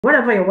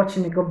Whatever you're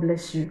watching, may God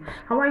bless you.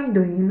 How are you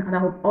doing? And I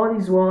hope all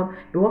is well.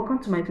 You're welcome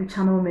to my YouTube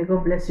channel. May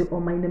God bless you all.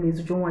 My name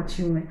is John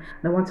Chime, and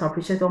I want to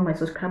appreciate all my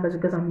subscribers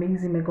because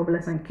amazing. May God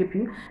bless and keep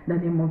you in the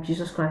name of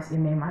Jesus Christ.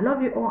 Amen. I love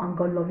you all and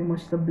God love you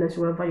much. God bless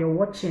you wherever you're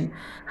watching.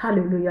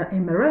 Hallelujah.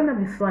 Amen. Right now,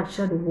 before I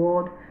share the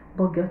word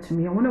God gave to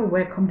me, I want to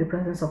welcome the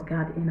presence of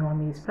God in our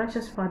midst.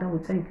 Precious Father,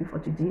 we thank you for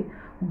today.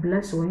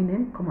 Bless your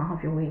name. Come and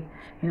have your way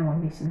in our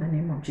midst in the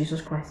name of Jesus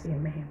Christ.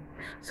 Amen.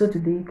 So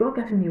today, God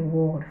gave me a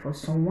word for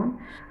someone,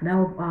 and I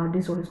hope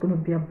this word is going to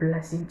be a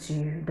blessing to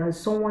you. There's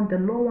someone the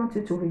Lord wants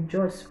you to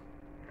rejoice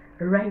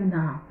right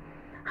now.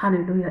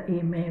 Hallelujah.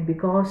 Amen.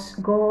 Because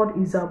God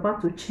is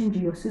about to change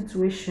your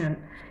situation.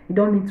 You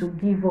don't need to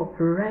give up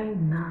right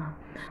now.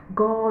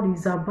 God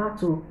is about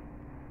to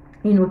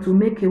to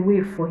make a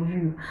way for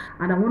you.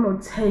 And I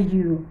want to tell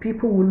you,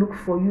 people will look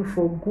for you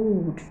for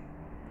good.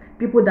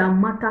 People that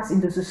matters in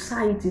the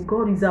society,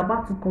 God is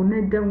about to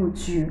connect them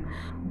with you.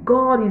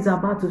 God is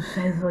about to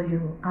favor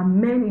you.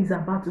 Amen. Is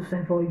about to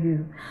favor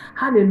you.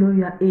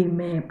 Hallelujah.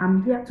 Amen.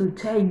 I'm here to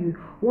tell you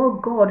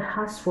what God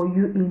has for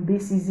you in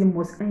this season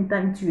must enter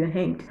into your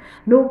hand.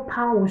 No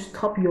power will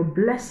stop your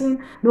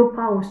blessing. No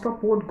power will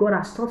stop what God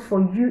has taught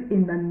for you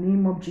in the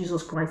name of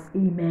Jesus Christ.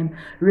 Amen.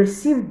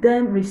 Receive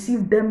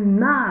them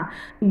now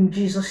in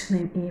Jesus'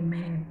 name.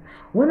 Amen.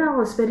 When I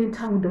was spending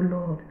time with the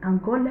Lord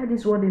and God led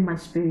this word in my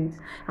spirit,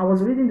 I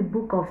was reading the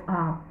book of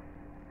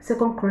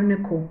 2nd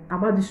Chronicle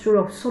about the story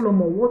of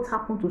Solomon, what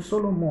happened to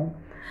Solomon.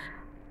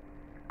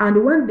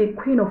 And when the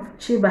queen of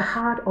Sheba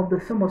heard of the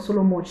fame of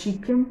Solomon, she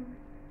came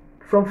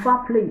from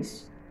far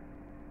place.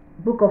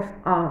 Book of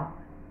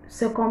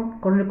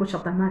 2nd Chronicle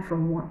chapter 9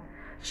 from 1.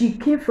 She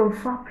came from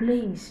far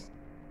place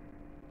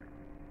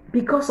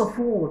because of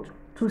what?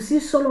 To see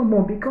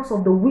Solomon, because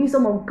of the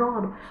wisdom of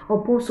God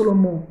upon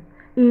Solomon.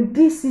 In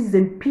this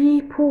season,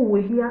 people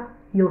will hear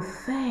your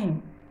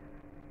fame,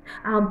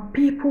 and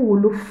people will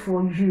look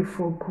for you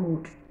for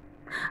good.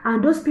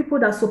 And those people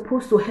that are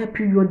supposed to help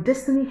you, your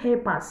destiny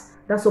helpers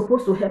that are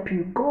supposed to help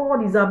you,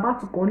 God is about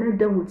to connect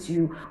them with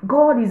you.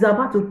 God is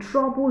about to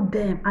trouble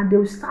them, and they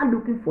will start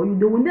looking for you.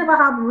 They will never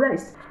have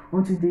rest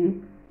until they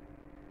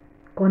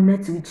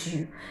connect with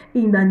you.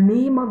 In the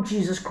name of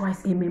Jesus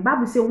Christ, amen.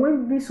 Bible says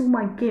when this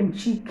woman came,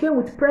 she came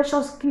with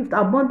precious gift,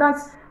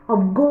 abundance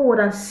of gold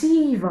and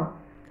silver,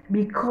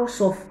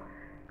 because of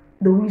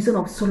the wisdom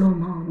of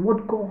Solomon,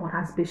 what God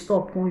has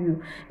bestowed upon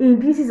you.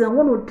 In this season, I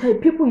want to tell you,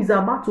 people is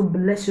about to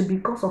bless you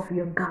because of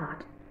your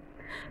God.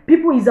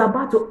 People is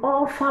about to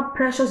offer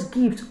precious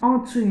gifts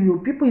unto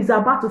you. People is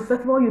about to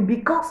favor you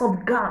because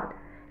of God.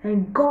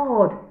 And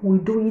God will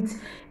do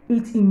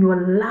it in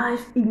your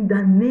life in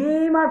the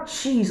name of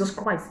Jesus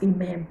Christ.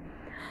 Amen.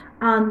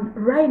 And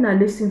right now,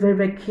 listen very,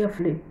 very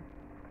carefully.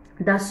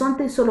 That's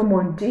something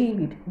Solomon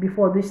did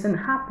before this thing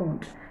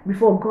happened,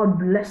 before God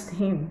blessed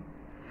him.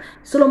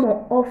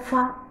 Solomon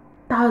offered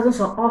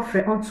thousands of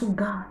offering unto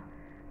God.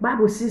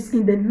 Bible says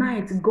in the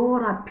night,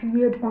 God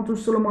appeared unto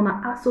Solomon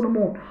and asked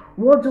Solomon,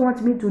 what do you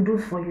want me to do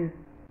for you?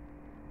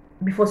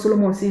 Before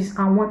Solomon says,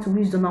 I want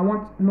wisdom, I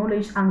want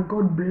knowledge, and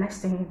God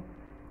blessed him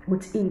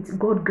with it.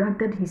 God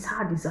granted his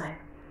heart desire.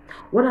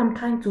 What I'm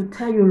trying to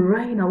tell you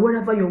right now,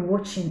 wherever you're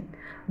watching,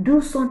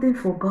 do something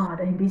for God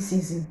in this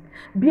season.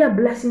 Be a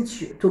blessing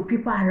to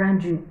people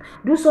around you.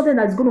 Do something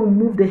that's going to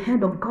move the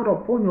hand of God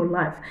upon your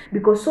life.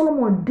 Because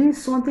Solomon did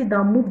something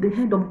that moved the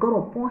hand of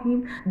God upon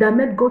him, that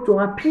made God to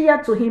appear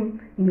to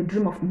him in a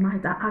dream of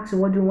night and ask him,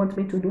 what do you want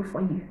me to do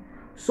for you?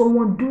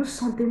 Someone do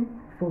something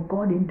for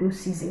God in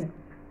this season.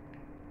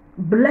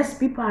 Bless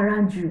people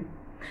around you.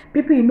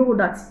 People you know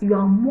that you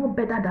are more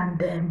better than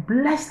them.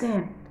 Bless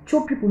them.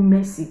 Show people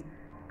mercy.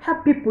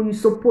 Help people you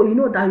support, you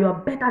know that you are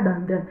better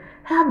than them.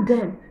 Help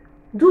them.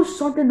 Do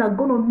something that's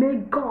going to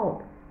make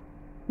God,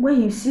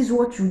 when he sees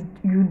what you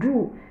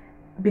do,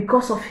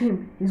 because of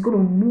him, he's going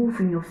to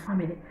move in your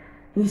family.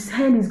 His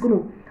hand is going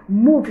to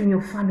move in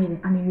your family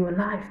and in your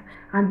life.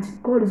 And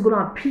God is going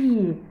to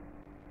appear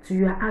to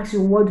you and ask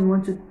you, what do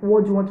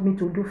you want me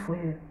to do for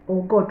you?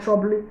 Oh God,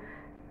 trouble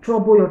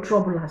your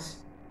troublers.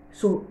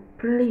 So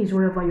please,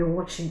 wherever you're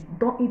watching,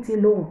 don't eat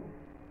alone.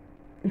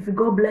 If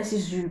God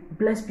blesses you,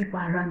 bless people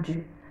around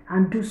you.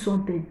 And do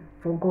something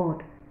for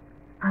God.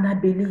 And I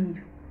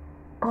believe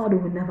God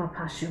will never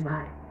pass you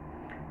by.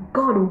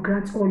 God will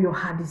grant all your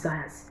heart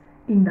desires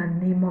in the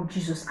name of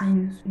Jesus.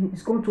 And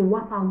He's going to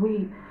wipe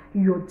away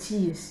your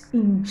tears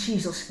in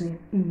Jesus' name.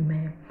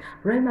 Amen.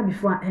 Right now,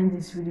 before I end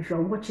this video, if you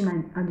are watching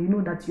and you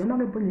know that you're not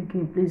born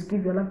again, please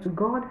give your life to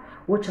God.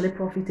 What shall it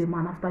profit a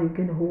man after you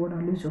gain the whole world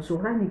and lose your soul?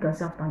 Right now, you can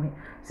say after me.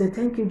 Say,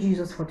 thank you,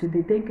 Jesus, for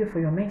today. Thank you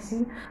for your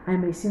mercy. I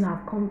am a sinner.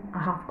 I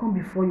have come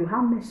before you.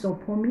 Have mercy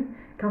upon me.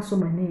 Cancel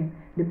my name,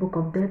 the book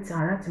of death,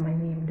 and write my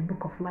name, the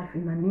book of life,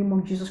 in the name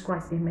of Jesus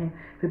Christ. Amen.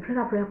 If you pray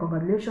that prayer,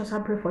 congratulations.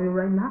 I pray for you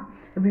right now.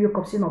 Every yoke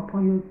of sin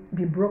upon you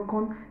be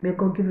broken. May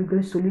God give you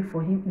grace to live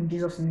for him in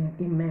Jesus' name.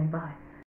 Amen. Bye.